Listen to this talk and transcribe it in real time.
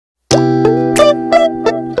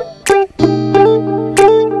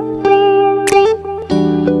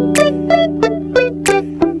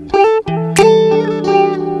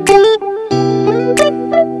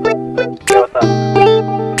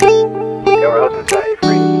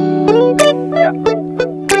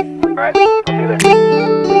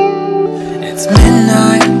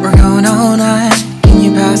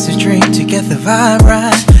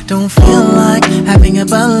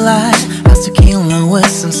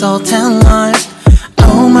salt and lime.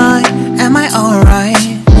 Oh my, am I alright?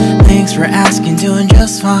 Thanks for asking, doing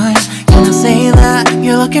just fine. Can I say that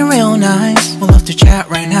you're looking real nice? We'll have to chat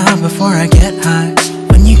right now before I get high.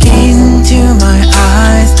 When you gaze into my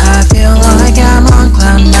eyes, I feel like I'm on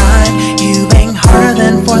cloud nine. You bang harder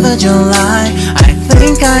than 4th of July. I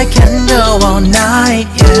think I can go all night,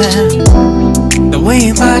 yeah. The way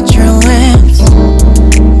you bite your lips,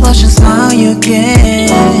 blush and smile you give,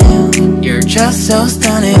 you're just so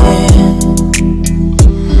stunning.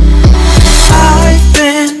 I've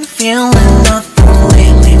been feeling nothing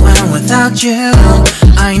lately when without you.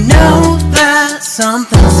 I know that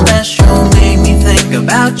something special made me think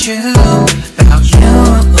about you. About you,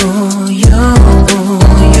 you, you.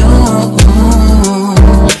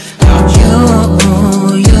 About you,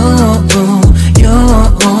 you, you.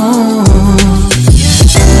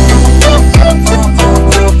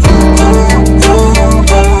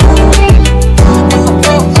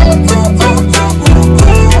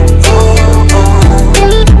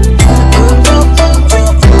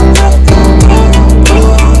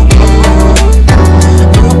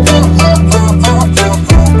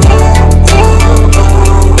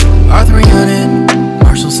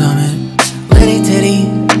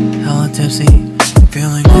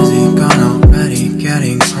 Feeling dizzy, gone already,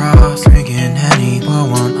 getting cross. Drinking Henny, pour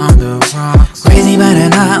one on the rocks. Crazy but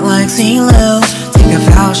not like CeeLo. Take a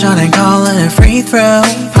foul shot and call it a free throw.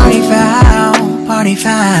 Party foul,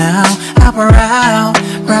 apparel,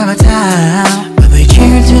 grab a towel. But they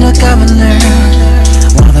cheered to the governor.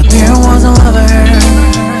 One of the beer was a lover.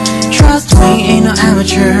 Trust me, ain't no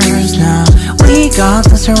amateurs, no. We got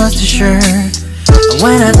this, so rest assured.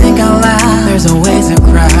 When I think out loud, there's always a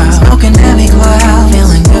crowd. Smoking heavy cloud,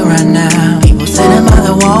 feeling good right now. People sitting by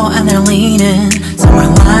the wall and they're leaning. Somewhere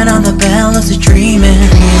lying on the bed, lucid dreaming.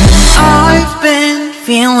 I've been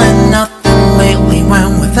feeling nothing lately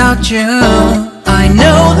when without you. I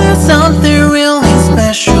know that something really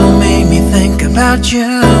special made me think about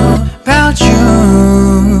you. About you,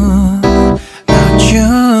 about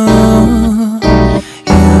you.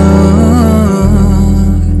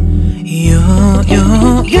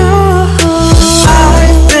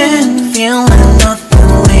 I've been feeling nothing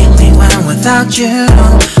lately when without you.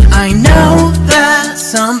 I know that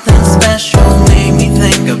something special made me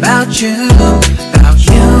think about you. About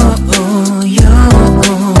you, you,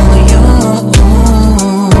 you.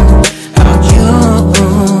 About you,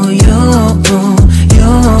 you, you.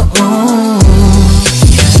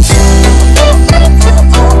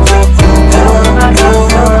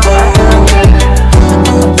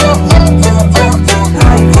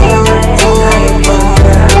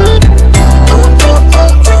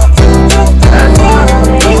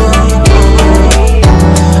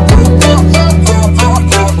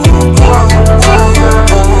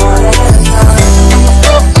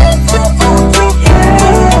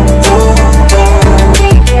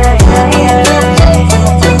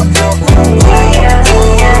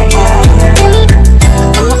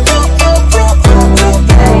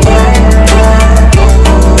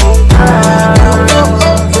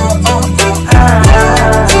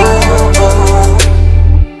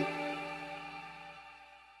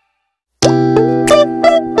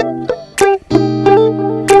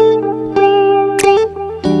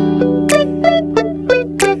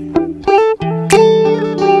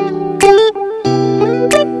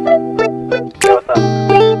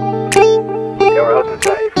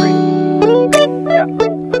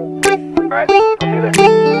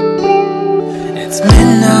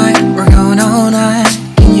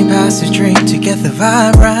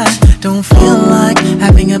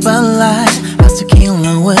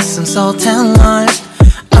 Salt and lime.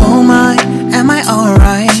 Oh my, am I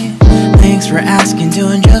alright? Thanks for asking,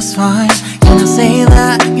 doing just fine. Can I say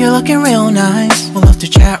that you're looking real nice? We'll have to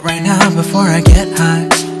chat right now before I get high.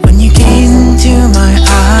 When you gaze into my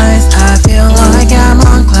eyes, I feel like I'm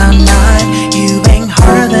on cloud nine. You bang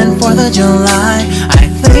harder than 4th of July. I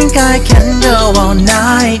think I can go all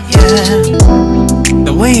night, yeah.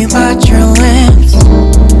 The way you bite your lips,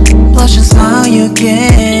 blush and smile you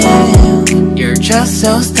give, you're just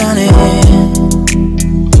so stunning.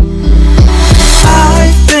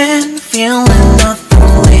 I've been feeling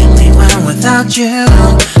nothing lately when without you.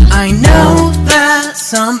 I know that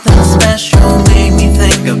something special made me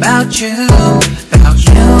think about you. About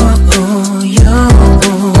you, you,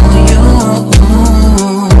 you.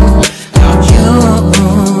 About you,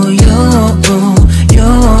 you,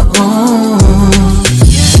 you.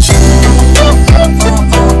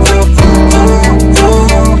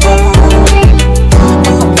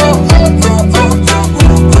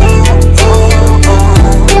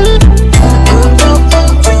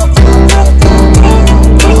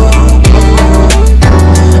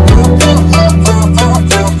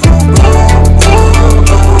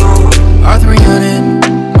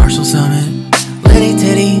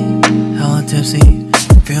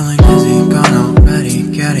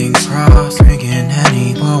 drinking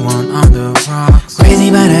Henny, pour one on the rocks. Crazy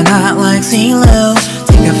but not like CeeLo.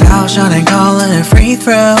 Take a foul shot and call it a free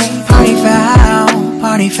throw. Party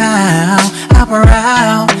foul, out or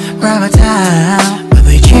out, grab a towel. But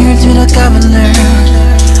they cheered to the governor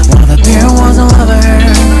while the beer was a lover.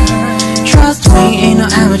 Trust me, ain't no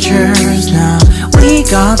amateurs now. We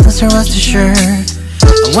got this, so rest assured.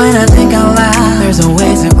 But when I think out loud, there's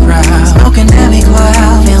always a crowd. Smoking heavy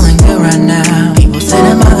cloud, feeling good right now. People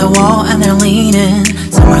sitting by the wall and they're leaning.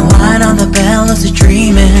 Somewhere lying on the bed, lucid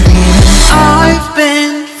dreaming. I've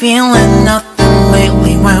been feeling nothing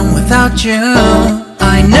lately when without you.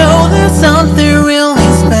 I know there's something really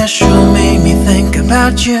special made me think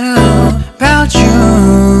about you, about you,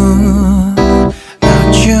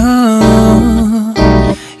 about you,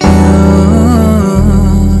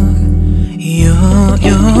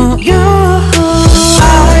 you.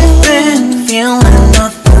 I've been feeling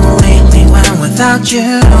nothing lately when without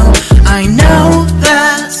you. I know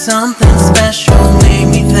that something special made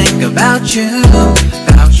me think about you,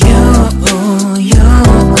 about you, you.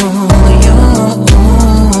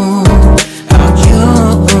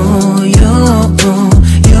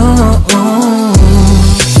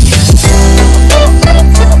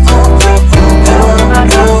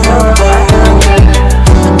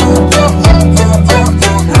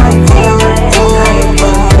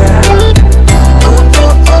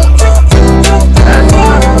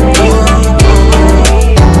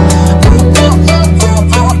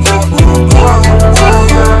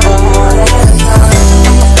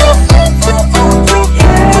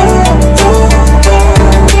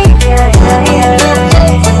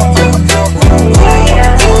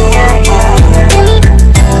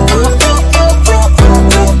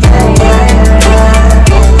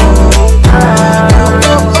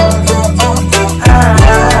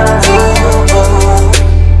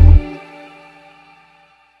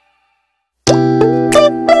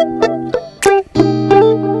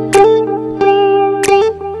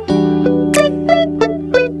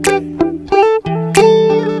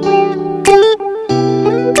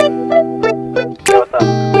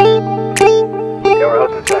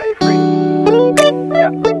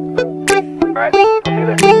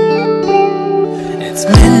 It's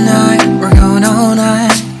midnight, we're going all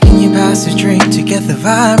night. Can you pass a drink to get the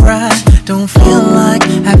vibe right? Don't feel like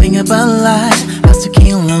having a Bud Light. How's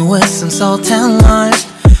tequila with some salt and lime?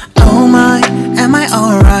 Oh my, am I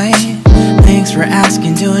alright? Thanks for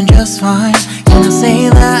asking, doing just fine. Can I say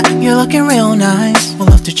that you're looking real nice?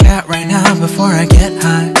 We'll have to chat right now before I get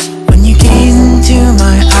high. When you gaze into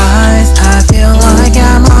my eyes, I feel like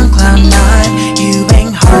I'm on cloud nine. You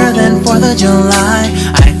bang harder than 4th of July.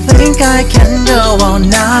 I think I can go all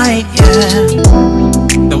night, yeah.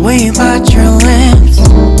 The way you bite your lips,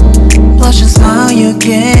 blush and smile you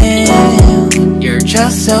give, you're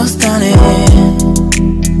just so stunning.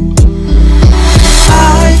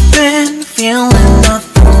 I've been feeling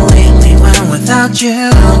nothing lately when without you.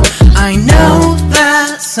 I know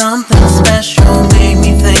that something special made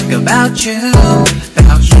me think about you,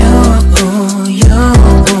 about you, you,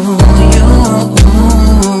 you.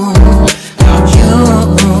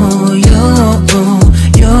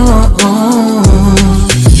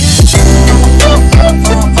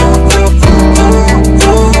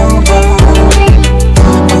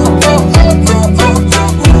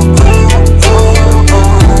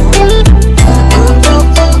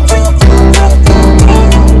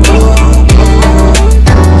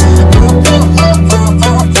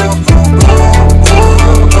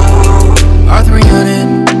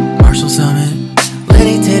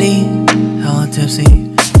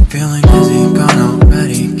 Feeling dizzy, gone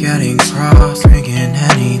already, getting cross. Drinking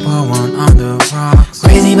Henny, pour one on the rocks.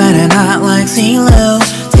 Crazy but not like CeeLo.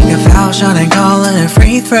 Take a foul shot and call it a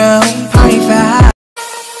free throw. Party foul.